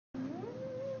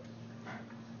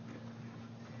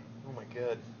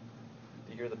Good.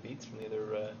 Do you hear the beats from the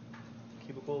other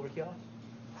cubicle over here?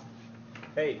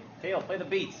 Hey, Khail, play the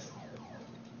beats.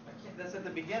 I can't, that's at the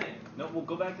beginning. No, we'll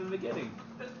go back to the beginning.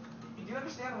 Do you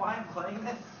understand why I'm playing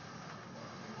this?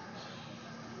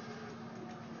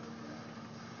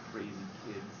 Crazy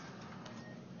kids.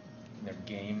 And their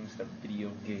games, their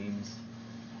video games.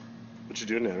 What you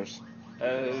doing, Nanners?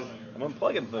 I'm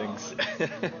unplugging things.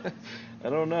 I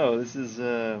don't know. This is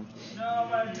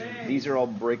these are all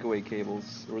breakaway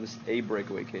cables, or this a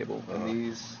breakaway cable, and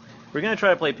these we're gonna try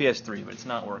to play PS3, but it's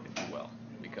not working too well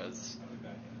because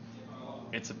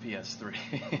it's a PS3.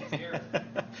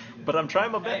 But I'm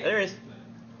trying my best. There it is.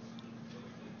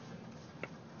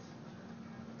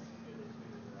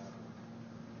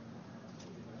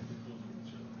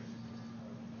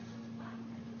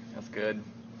 That's good.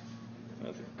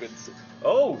 That's a good.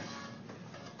 Oh.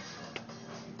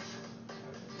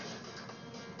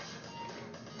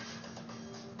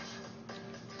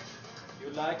 You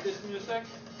like this music?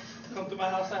 Come to my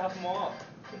house, I have more.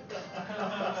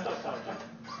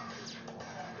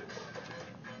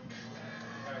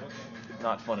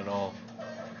 Not fun at all.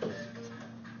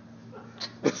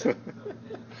 So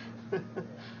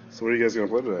what are you guys gonna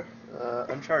play today?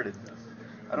 Uncharted.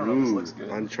 I don't know if this looks good.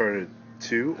 Uncharted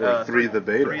 2 or 3 the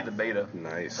beta? 3 the beta.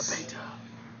 Nice. The beta.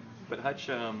 But Hutch,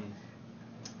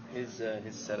 his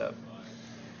setup,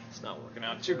 it's not working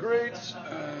out too great.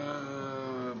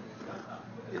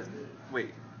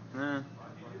 Wait.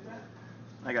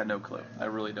 I got no clue. I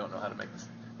really don't know how to make this.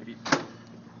 If you...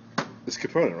 It's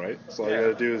component, right? So all you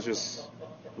gotta do is just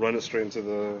run it straight into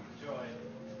the...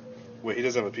 Wait, he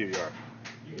doesn't have a PVR.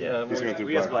 Yeah, He's going through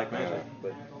he has Black Black Magic,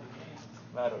 but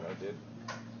I don't know, dude.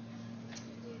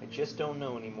 I just don't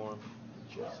know anymore.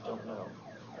 I just don't know.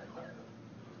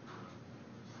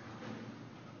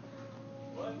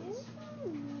 What?